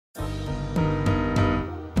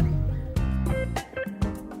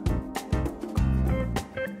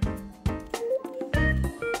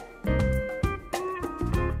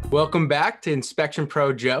Welcome back to Inspection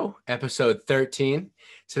Pro Joe, episode 13.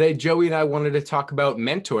 Today, Joey and I wanted to talk about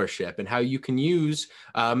mentorship and how you can use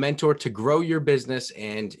a mentor to grow your business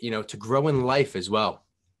and, to grow in life as well.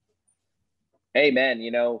 Hey man,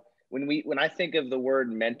 when I think of the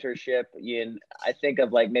word mentorship, I think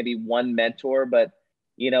of like maybe one mentor, but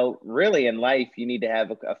really in life you need to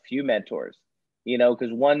have a few mentors.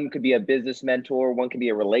 Because one could be a business mentor, one could be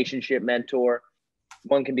a relationship mentor,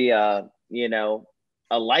 one can be a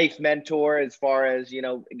life mentor as far as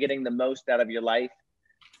getting the most out of your life.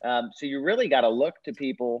 So you really got to look to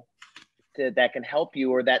people that can help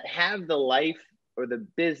you, or that have the life or the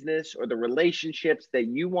business or the relationships that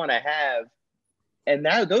you want to have. And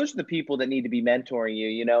now those are the people that need to be mentoring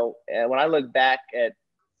you. When I look back at,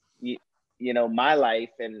 my life,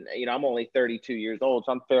 and, I'm only 32 years old,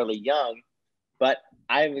 so I'm fairly young, but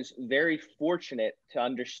I was very fortunate to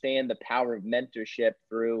understand the power of mentorship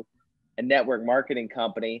through a network marketing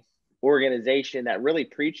company organization that really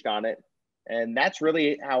preached on it. And that's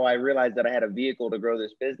really how I realized that I had a vehicle to grow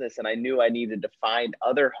this business. And I knew I needed to find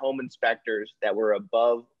other home inspectors that were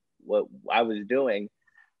above what I was doing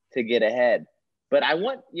to get ahead. But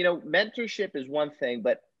mentorship is one thing,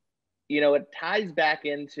 but, it ties back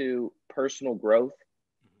into personal growth,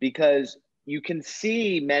 because you can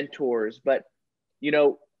see mentors, but,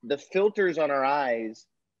 the filters on our eyes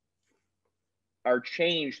are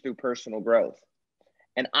changed through personal growth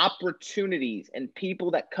and opportunities, and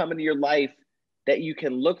people that come into your life that you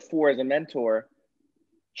can look for as a mentor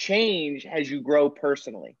change as you grow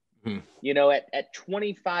personally. At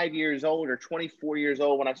 25 years old or 24 years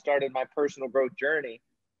old, when I started my personal growth journey,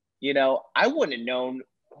 I wouldn't have known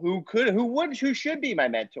who should be my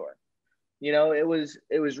mentor. It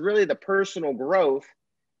was really the personal growth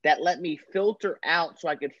that let me filter out so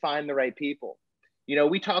I could find the right people.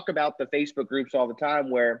 We talk about the Facebook groups all the time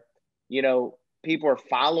where, people are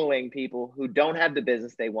following people who don't have the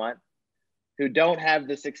business they want, who don't have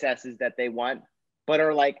the successes that they want, but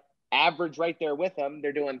are like average right there with them.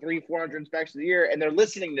 They're doing 300-400 inspections a year, and they're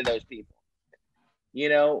listening to those people.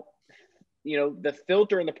 The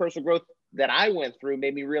filter and the personal growth that I went through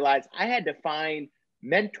made me realize I had to find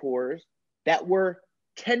mentors that were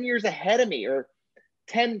 10 years ahead of me, or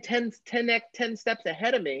 10 steps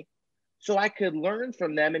ahead of me, so I could learn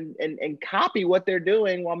from them and copy what they're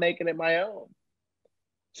doing while making it my own.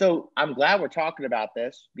 So I'm glad we're talking about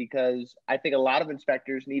this, because I think a lot of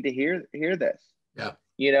inspectors need to hear this. Yeah.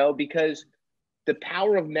 Because the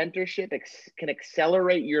power of mentorship can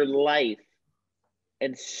accelerate your life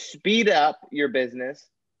and speed up your business,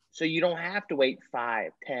 so you don't have to wait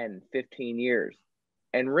 5, 10, 15 years.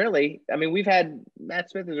 And really, we've had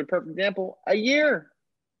Matt Smith as a perfect example. A year.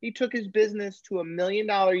 He took his business to $1 million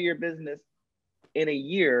a year business in a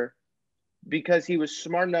year, because he was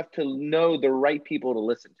smart enough to know the right people to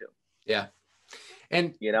listen to. Yeah.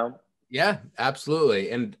 And, yeah, absolutely.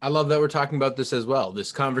 And I love that we're talking about this as well.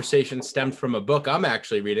 This conversation stemmed from a book I'm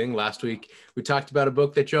actually reading. Last week, we talked about a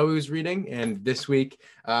book that Joey was reading. And this week,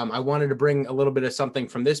 I wanted to bring a little bit of something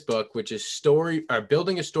from this book, which is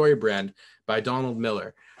Building a Story Brand by Donald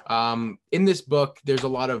Miller. In this book, there's a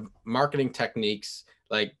lot of marketing techniques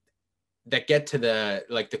that get to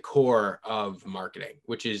the core of marketing,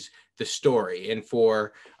 which is the story. And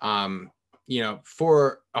for a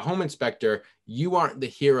home inspector, you aren't the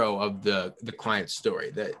hero of the client's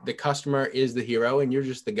story. The customer is the hero, and you're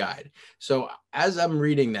just the guide. So as I'm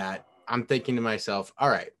reading that, I'm thinking to myself, all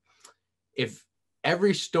right, if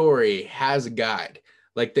every story has a guide,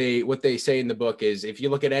 what they say in the book is, if you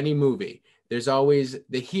look at any movie, there's always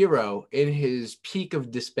the hero in his peak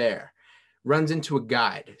of despair runs into a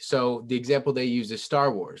guide. So the example they use is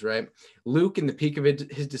Star Wars, right? Luke, in the peak of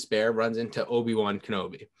his despair, runs into Obi-Wan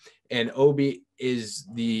Kenobi. And Obi is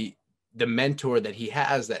the mentor that he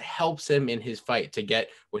has that helps him in his fight to get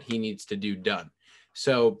what he needs to do done.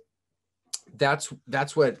 So that's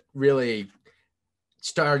what really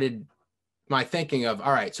started my thinking of,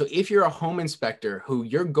 all right, so if you're a home inspector who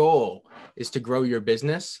your goal is to grow your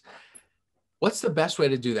business, what's the best way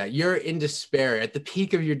to do that? You're in despair, at the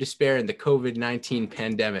peak of your despair in the COVID-19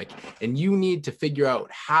 pandemic, and you need to figure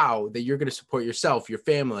out how that you're going to support yourself, your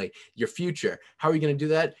family, your future. How are you going to do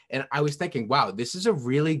that? And I was thinking, wow, this is a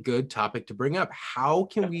really good topic to bring up. How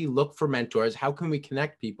can we look for mentors? How can we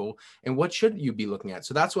connect people? And what should you be looking at?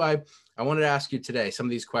 So that's why I wanted to ask you today some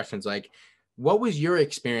of these questions, like, what was your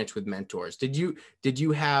experience with mentors? Did you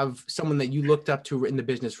have someone that you looked up to in the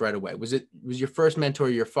business right away? Was your first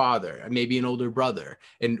mentor your father, maybe an older brother?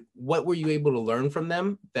 And what were you able to learn from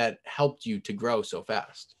them that helped you to grow so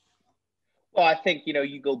fast? Well, I think,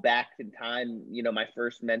 you go back in time, my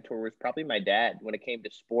first mentor was probably my dad when it came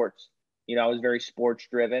to sports. I was very sports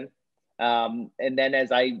driven. And then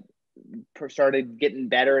as I started getting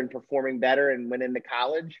better and performing better and went into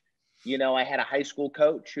college, I had a high school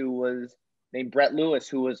coach who was named Brett Lewis,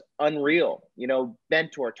 who was unreal,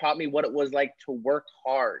 mentor, taught me what it was like to work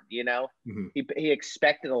hard. Mm-hmm. He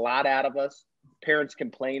expected a lot out of us. Parents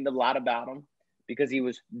complained a lot about him because he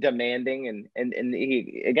was demanding, and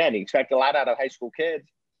he expected a lot out of high school kids.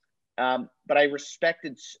 But I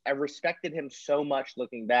respected him so much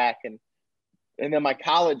looking back. And then my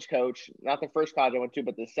college coach, not the first college I went to,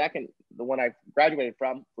 but the one I graduated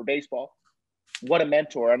from for baseball, what a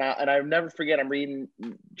mentor. And I'll never forget, I'm reading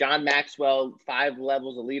John Maxwell, 5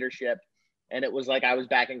 Levels of Leadership. And it was like I was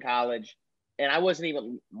back in college, and I wasn't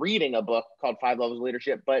even reading a book called 5 Levels of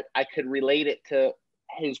Leadership, but I could relate it to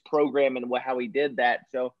his program and how he did that.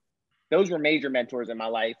 So those were major mentors in my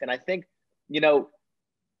life. And I think,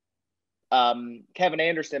 Kevin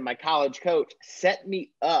Anderson, my college coach, set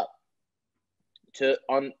me up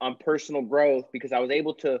on personal growth, because I was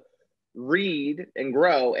able to read and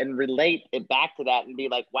grow and relate it back to that and be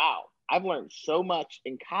like, wow, I've learned so much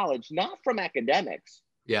in college, not from academics,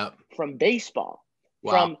 from baseball,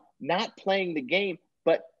 from not playing the game,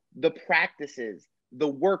 but the practices, the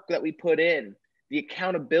work that we put in, the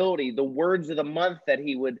accountability, the words of the month that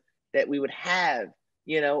we would have,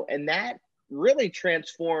 and that really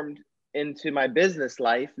transformed into my business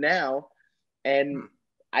life now. And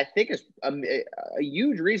I think it's a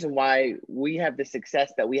huge reason why we have the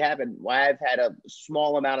success that we have, and why I've had a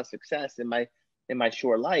small amount of success in my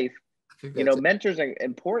short life. Mentors are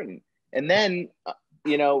important. And then,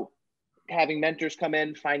 having mentors come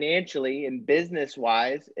in financially and business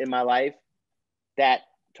wise in my life that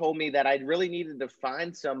told me that I really needed to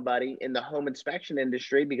find somebody in the home inspection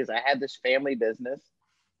industry, because I had this family business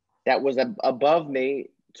that was above me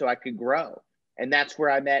so I could grow. And that's where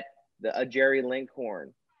I met a Jerry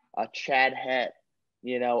Linkhorn, a Chad Hett,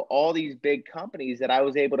 all these big companies that I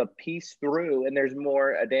was able to piece through. And there's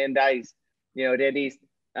more, Dan Dice,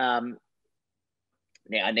 Nathan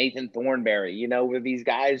Thornberry, where these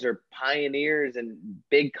guys are pioneers and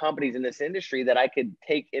big companies in this industry that I could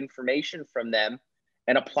take information from them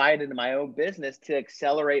and apply it into my own business to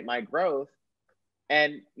accelerate my growth.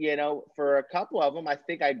 And, for a couple of them, I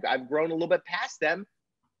think I've grown a little bit past them,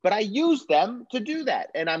 but I used them to do that.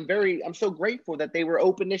 And I'm so grateful that they were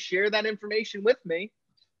open to share that information with me.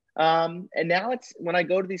 And now it's, when I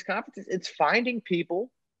go to these conferences, it's finding people,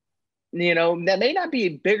 that may not be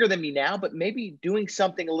bigger than me now, but maybe doing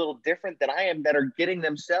something a little different than I am, that are getting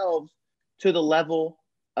themselves to the level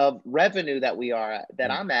of revenue that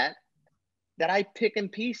I'm at, that I pick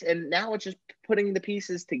and piece. And now it's just putting the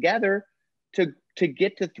pieces together to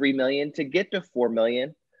get to 3 million, to get to 4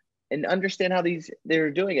 million, and understand how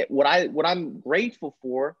they're doing it. What I'm grateful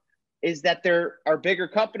for is that there are bigger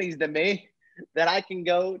companies than me that I can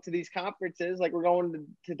go to these conferences. Like, we're going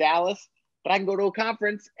to Dallas, but I can go to a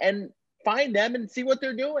conference and find them and see what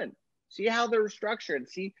they're doing, see how they're structured,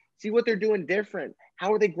 see what they're doing different.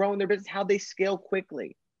 How are they growing their business? How they scale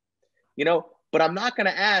quickly, but I'm not going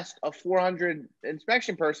to ask a 400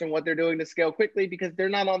 inspection person what they're doing to scale quickly, because they're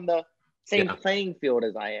not on the same playing field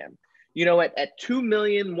as I am. At 2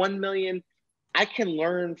 million, 1 million, I can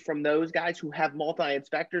learn from those guys who have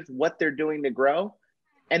multi-inspectors what they're doing to grow,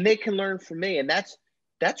 and they can learn from me. And that's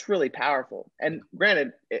really powerful. And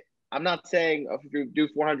granted, I'm not saying if you do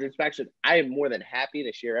 400 inspections, I am more than happy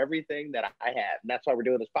to share everything that I have. And that's why we're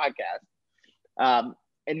doing this podcast.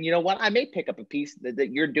 And you know what? I may pick up a piece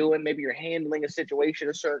that you're doing. Maybe you're handling a situation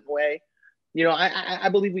a certain way. I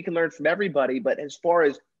believe we can learn from everybody. But as far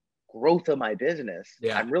as growth of my business,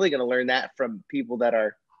 I'm really going to learn that from people that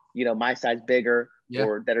are, my size, bigger,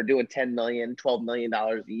 or that are doing $10 million, $12 million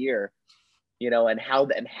a year, and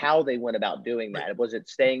how they went about doing that. Was it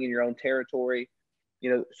staying in your own territory?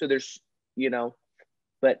 So there's,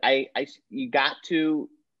 but you got to,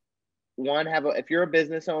 if you're a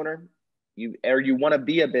business owner, you want to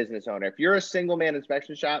be a business owner. If you're a single man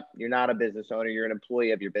inspection shop, you're not a business owner. You're an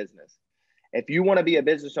employee of your business. If you want to be a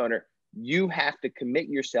business owner, you have to commit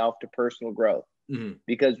yourself to personal growth,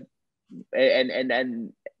 because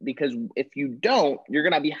if you don't, you're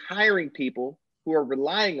going to be hiring people who are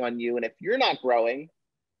relying on you. And if you're not growing,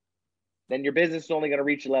 then your business is only going to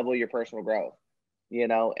reach the level of your personal growth,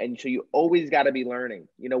 and so you always got to be learning.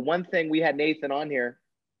 One thing, we had Nathan on here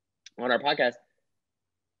on our podcast.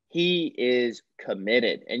 He is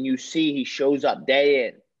committed, and you see he shows up day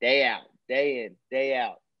in, day out, day in, day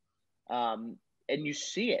out. And you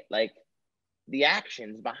see it, like the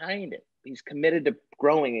actions behind it. He's committed to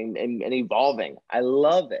growing and evolving. I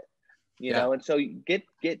love it, know. And so you get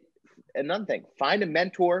another thing, find a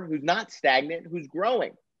mentor who's not stagnant, who's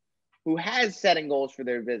growing. who has setting goals for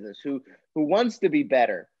their business, who wants to be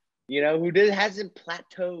better, who hasn't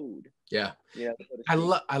plateaued. Yeah. So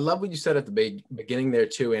I love what you said at the beginning there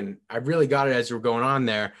too. And I really got it as we're going on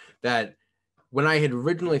there, that when I had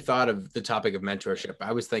originally thought of the topic of mentorship,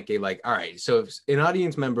 I was thinking like, all right, so if an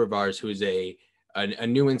audience member of ours who's a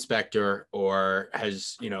new inspector or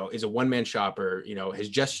has, is a one-man shop or, has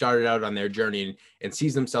just started out on their journey and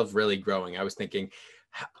sees themselves really growing, I was thinking,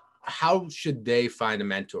 how should they find a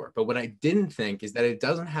mentor? But what I didn't think is that it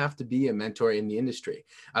doesn't have to be a mentor in the industry.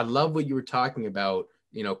 I love what you were talking about,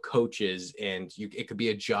 coaches, and it could be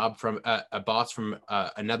a job from a boss from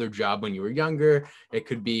another job when you were younger. It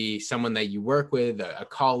could be someone that you work with, a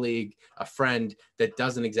colleague, a friend that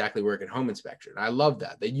doesn't exactly work in home inspection. I love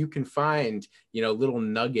that you can find, little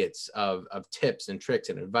nuggets of tips and tricks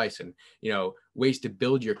and advice and, ways to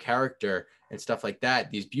build your character and stuff like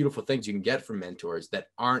that. These beautiful things you can get from mentors that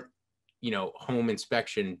aren't, home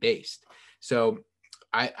inspection based. So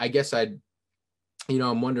I guess I'm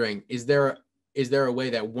wondering, is there a way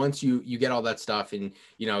that once you get all that stuff and,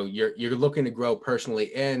 you're looking to grow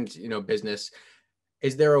personally and, business,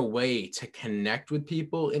 is there a way to connect with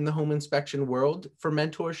people in the home inspection world for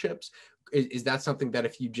mentorships? Is that something that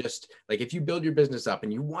if you build your business up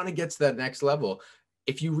and you want to get to that next level,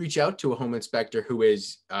 if you reach out to a home inspector who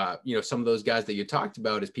is, some of those guys that you talked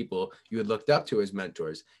about as people you had looked up to as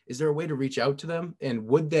mentors, is there a way to reach out to them? And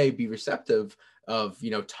would they be receptive of,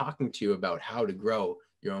 talking to you about how to grow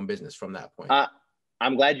your own business from that point?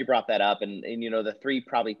 I'm glad you brought that up. And the three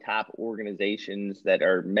probably top organizations that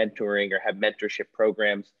are mentoring or have mentorship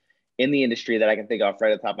programs in the industry that I can think of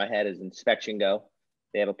right at the top of my head is Inspection Go.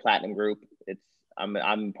 They have a platinum group.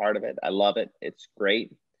 I'm part of it. I love it. It's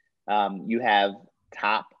great. You have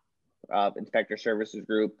Top Inspector Services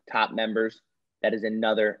Group, Top Members. That is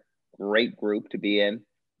another great group to be in.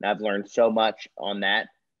 And I've learned so much on that.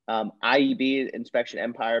 IEB, Inspection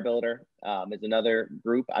Empire Builder, is another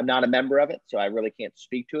group. I'm not a member of it, so I really can't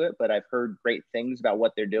speak to it, but I've heard great things about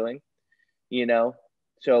what they're doing,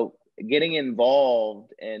 So getting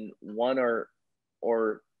involved in at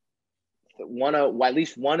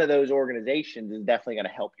least one of those organizations is definitely going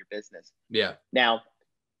to help your business. Yeah. Now,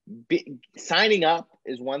 signing up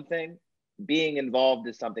is one thing. Being involved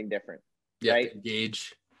is something different. You right? Have to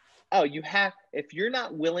engage. Oh, if you're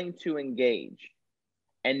not willing to engage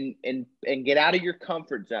and get out of your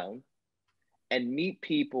comfort zone and meet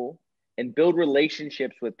people and build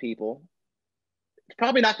relationships with people, it's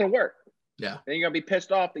probably not going to work. Yeah. Then you're going to be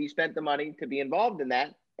pissed off that you spent the money to be involved in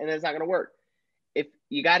that, and it's not going to work. If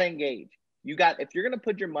you got to engage, if you're going to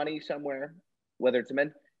put your money somewhere, whether it's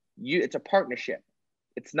it's a partnership.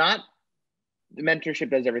 It's not the mentorship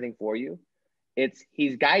does everything for you.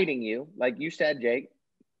 He's guiding you, like you said, Jake,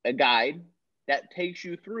 a guide that takes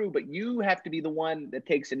you through, but you have to be the one that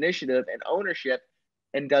takes initiative and ownership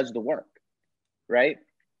and does the work, right?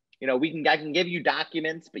 I can give you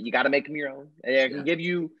documents, but you got to make them your own. I can give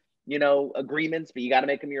you, agreements, but you got to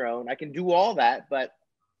make them your own. I can do all that, but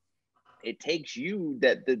it takes you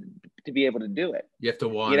to be able to do it. You have to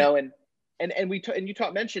want it. And you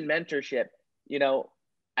mentioned mentorship.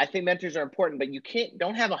 I think mentors are important, but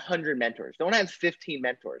don't have 100 mentors. Don't have 15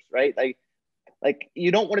 mentors, right? Like you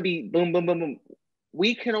don't want to be boom, boom, boom, boom.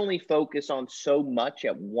 We can only focus on so much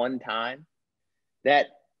at one time that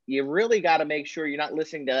you really got to make sure you're not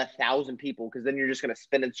listening to 1,000 people, because then you're just going to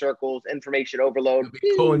spin in circles, information overload. It'll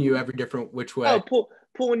be pulling you every different which way. Oh,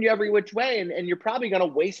 pulling you every which way. And you're probably going to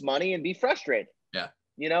waste money and be frustrated. Yeah.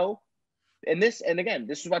 And again,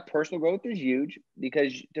 this is why personal growth is huge,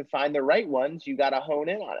 because to find the right ones, you got to hone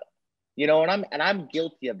in on it. And I'm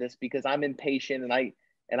guilty of this because I'm impatient and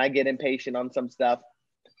I get impatient on some stuff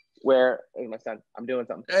where, hey, my son, I'm doing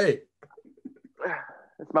something. Hey,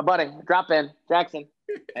 it's my buddy. Drop in, Jackson.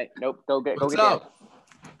 Hey, nope, go get up?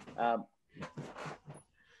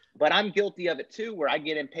 But I'm guilty of it too, where I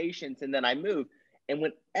get impatient and then I move. And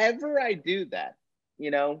whenever I do that,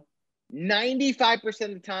 95%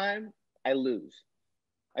 of the time, I lose.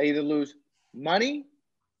 I either lose money,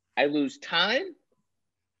 I lose time.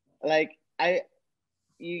 Like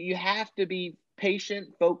you have to be patient,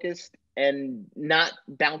 focused, and not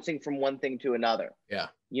bouncing from one thing to another. Yeah.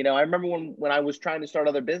 I remember when I was trying to start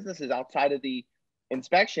other businesses outside of the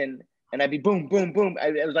inspection, and I'd be boom, boom, boom.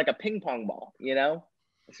 It was like a ping pong ball, I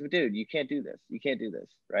said, dude, you can't do this. You can't do this,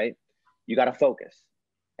 right? You got to focus.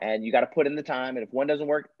 And you got to put in the time. And if one doesn't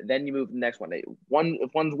work, then you move to the next one. If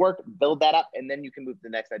one's worked, build that up, and then you can move to the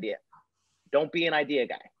next idea. Don't be an idea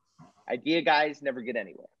guy. Idea guys never get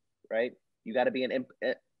anywhere, right? You got to be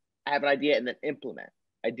have an idea and then implement.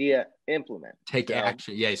 Idea, implement. Take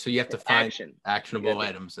action. Yeah. So you have to find actionable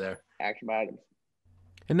items there. Actionable items.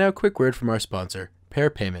 And now a quick word from our sponsor, Pair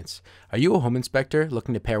Payments. Are you a home inspector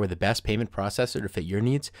looking to pair with the best payment processor to fit your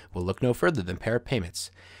needs? Well, look no further than Pair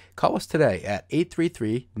Payments. Call us today at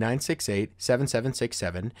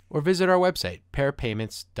 833-968-7767 or visit our website,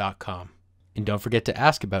 pairpayments.com. And don't forget to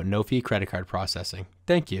ask about no-fee credit card processing.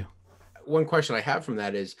 Thank you. One question I have from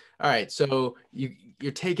that is, all right, so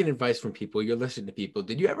you're taking advice from people, you're listening to people.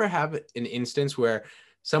 Did you ever have an instance where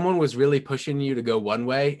someone was really pushing you to go one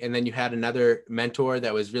way, and then you had another mentor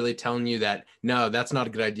that was really telling you that, no, that's not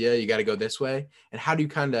a good idea, you got to go this way? And how do you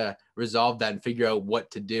kind of resolve that and figure out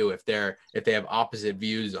what to do if they have opposite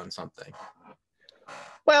views on something?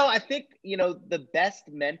 Well, I think, the best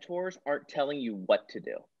mentors aren't telling you what to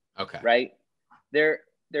do. Okay. Right? They're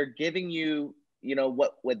giving you,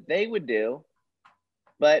 what they would do,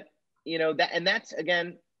 but that's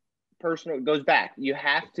again personal. It goes back. You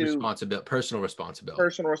have to personal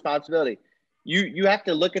responsibility. You have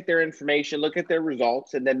to look at their information, look at their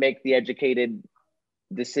results, and then make the educated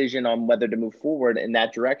decision on whether to move forward in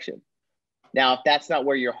that direction. Now, if that's not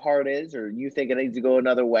where your heart is, or you think it needs to go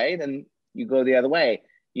another way, then you go the other way.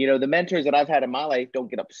 The mentors that I've had in my life don't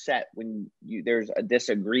get upset when there's a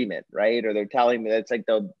disagreement, right? Or they're telling me that it's like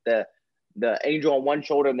the angel on one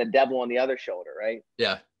shoulder and the devil on the other shoulder, right?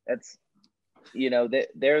 Yeah. That's,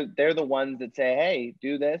 they're the ones that say, hey,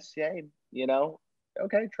 do this. Hey,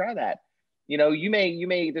 okay, try that. You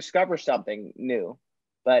may discover something new,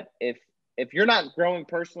 but if you're not growing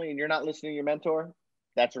personally and you're not listening to your mentor,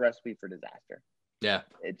 that's a recipe for disaster. Yeah.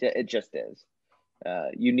 It just is.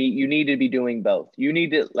 You need to be doing both. You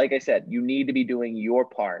need to, like I said, you need to be doing your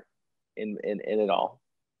part in it all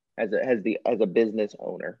as a business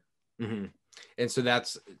owner. Mm-hmm. And so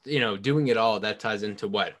that's, doing it all, that ties into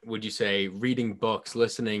what would you say? Reading books,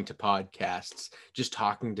 listening to podcasts, just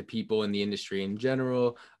talking to people in the industry in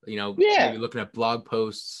general, maybe looking at blog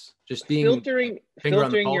posts, just being filtering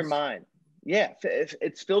your mind. Yeah.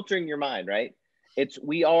 It's filtering your mind, right?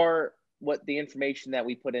 We are what the information that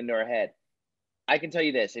we put into our head. I can tell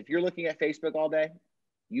you this, if you're looking at Facebook all day,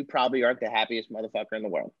 you probably aren't the happiest motherfucker in the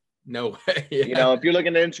world. No way. Yeah. If you're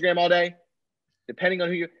looking at Instagram all day, depending on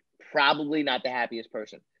who you're, probably not the happiest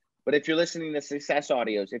person. But if you're listening to success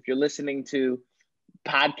audios, if you're listening to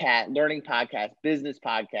learning podcasts, business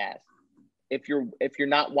podcasts, if you're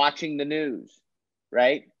not watching the news,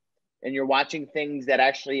 right? And you're watching things that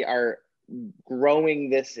actually are growing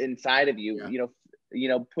this inside of you,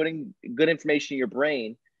 putting good information in your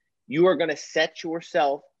brain, you are going to set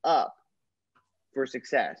yourself up for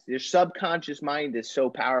success. Your subconscious mind is so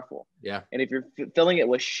powerful. Yeah. And if you're filling it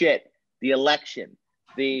with shit, the election,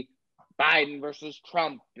 the Biden versus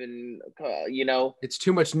Trump, and it's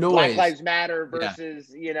too much noise. Black Lives Matter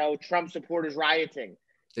versus Trump supporters rioting.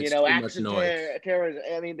 It's acts of terrorism.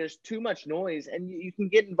 I mean, there's too much noise, and you can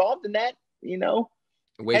get involved in that.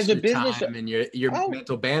 Waste your time and your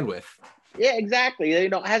mental bandwidth. Yeah, exactly.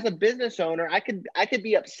 As a business owner, I could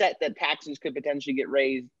be upset that taxes could potentially get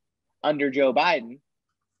raised under Joe Biden.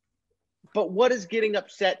 But what is getting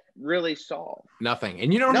upset really solve? Nothing.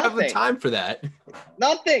 And you don't have the time for that.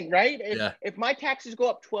 Nothing, right? Yeah. If my taxes go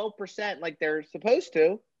up 12% like they're supposed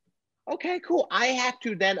to, okay, cool. I have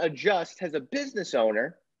to then adjust as a business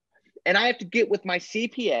owner, and I have to get with my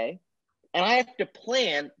CPA, and I have to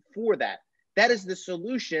plan for that. That is the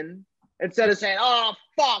solution, instead of saying, oh,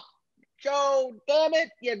 fuck, Joe, damn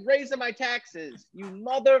it, you're raising my taxes, you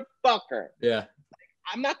motherfucker. Yeah.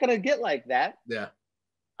 I'm not going to get like that. Yeah.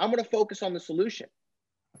 I'm going to focus on the solution.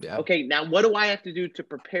 Yeah. Okay, now what do I have to do to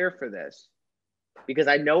prepare for this? Because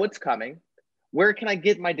I know it's coming. Where can I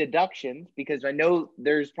get my deductions? Because I know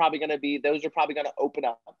those are probably going to open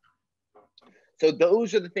up. So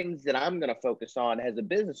those are the things that I'm going to focus on as a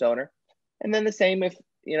business owner. And then the same if,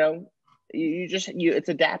 it's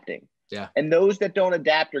adapting. Yeah. And those that don't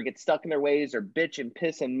adapt or get stuck in their ways or bitch and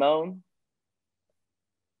piss and moan,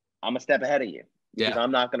 I'm a step ahead of you. Because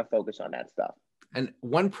I'm not going to focus on that stuff. And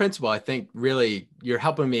one principle I think really you're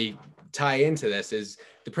helping me tie into this is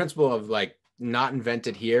the principle of like not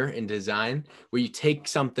invented here in design, where you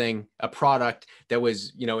take a product that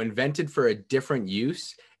was, invented for a different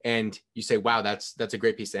use, and you say, wow, that's a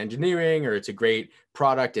great piece of engineering, or it's a great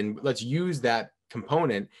product, and let's use that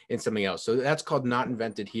component in something else. So that's called not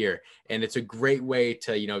invented here. And it's a great way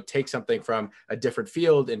to, take something from a different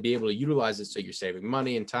field and be able to utilize it. So you're saving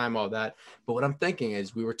money and time, all that. But what I'm thinking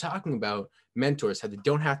is, we were talking about mentors, how they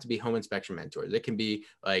don't have to be home inspection mentors. It can be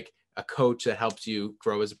like a coach that helps you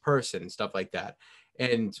grow as a person, stuff like that.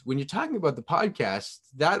 And when you're talking about the podcast,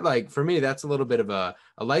 that, like, for me, that's a little bit of a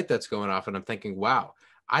light that's going off. And I'm thinking, wow,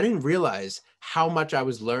 I didn't realize how much I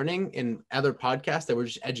was learning in other podcasts that were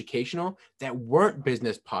just educational, that weren't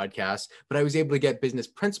business podcasts, but I was able to get business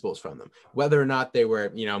principles from them, whether or not they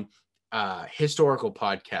were, historical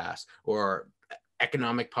podcasts or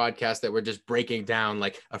economic podcasts that were just breaking down,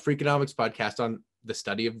 like a Freakonomics podcast on the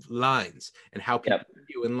study of lines and how people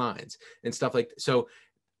view in lines and stuff like that. So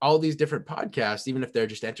all these different podcasts, even if they're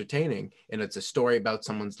just entertaining and it's a story about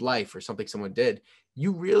someone's life or something someone did,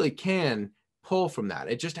 you really can pull from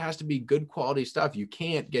that. It just has to be good quality stuff. You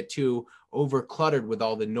can't get too over cluttered with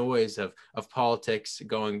all the noise of politics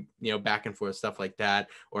going, back and forth, stuff like that,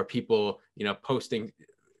 or people, posting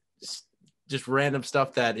just random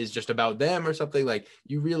stuff that is just about them or something. Like,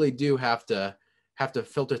 you really do have to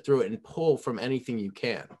filter through it and pull from anything you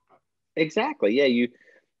can. Exactly. Yeah,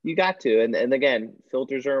 you got to. And again,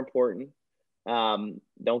 filters are important.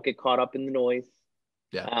 Don't get caught up in the noise.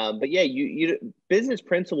 Yeah. But yeah, you business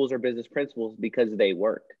principles are business principles because they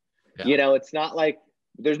work. Yeah. It's not like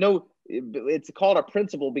it's called a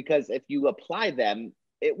principle because if you apply them,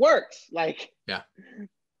 it works. Like, yeah.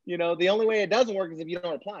 The only way it doesn't work is if you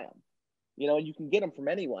don't apply them. You can get them from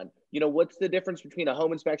anyone. What's the difference between a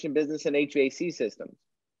home inspection business and HVAC systems?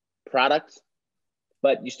 Products,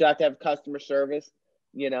 but you still have to have customer service.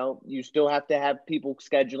 You still have to have people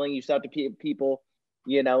scheduling. You still have to have people,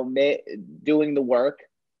 doing the work,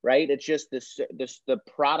 right? It's just the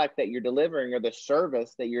product that you're delivering or the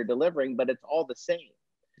service that you're delivering, but it's all the same.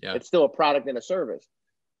 Yeah. It's still a product and a service.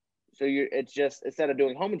 So it's just, instead of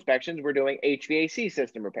doing home inspections, we're doing HVAC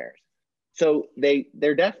system repairs. So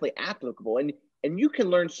they're definitely applicable, and you can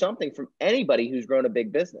learn something from anybody who's grown a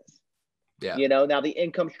big business. Yeah. Now the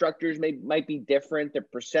income structures might be different. The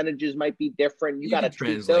percentages might be different. You got to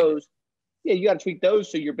tweak those. Yeah, you got to tweak those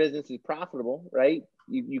so your business is profitable, right?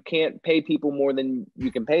 You can't pay people more than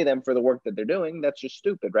you can pay them for the work that they're doing. That's just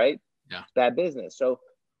stupid, right? Yeah. It's bad business. So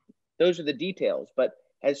those are the details. But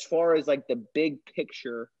as far as like the big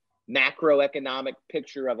picture, macroeconomic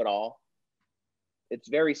picture of it all, it's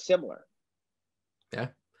very similar. Yeah.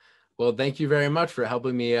 Well, thank you very much for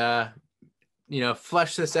helping me,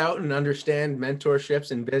 flesh this out and understand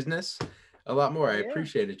mentorships in business a lot more. I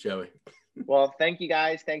appreciate it, Joey. Well, thank you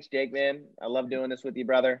guys. Thanks, Jake, man. I love doing this with you,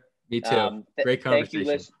 brother. Me too. Great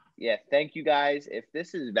conversation. Thank you guys. If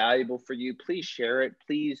this is valuable for you, please share it.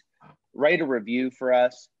 Please write a review for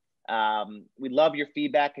us. We love your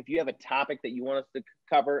feedback. If you have a topic that you want us to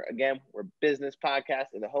cover, again, we're a business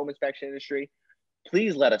podcast in the home inspection industry.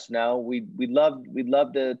 Please let us know. We'd love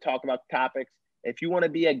to talk about topics. If you want to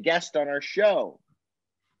be a guest on our show,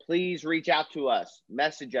 please reach out to us,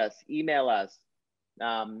 message us, email us.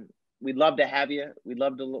 We'd love to have you. We'd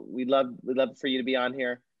love for you to be on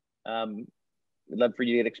here. We'd love for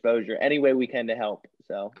you to get exposure any way we can to help.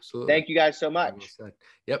 So absolutely. Thank you guys so much.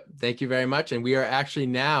 Yep. Thank you very much. And we are actually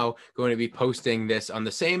now going to be posting this on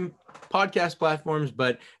the same podcast platforms,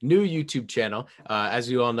 but new YouTube channel. As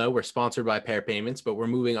you all know, we're sponsored by Pair Payments, but we're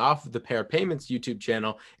moving off of the Pair Payments YouTube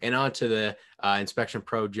channel and onto the Inspection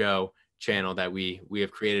Pro Joe channel that we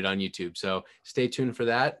have created on YouTube. So stay tuned for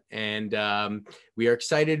that. And we are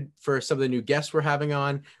excited for some of the new guests we're having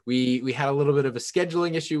on. We had a little bit of a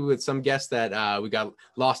scheduling issue with some guests that we got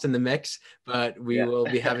lost in the mix, but we will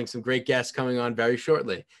be having some great guests coming on very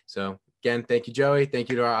shortly. So again, thank you, Joey. Thank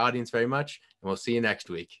you to our audience very much. And we'll see you next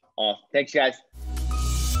week. Thanks, guys.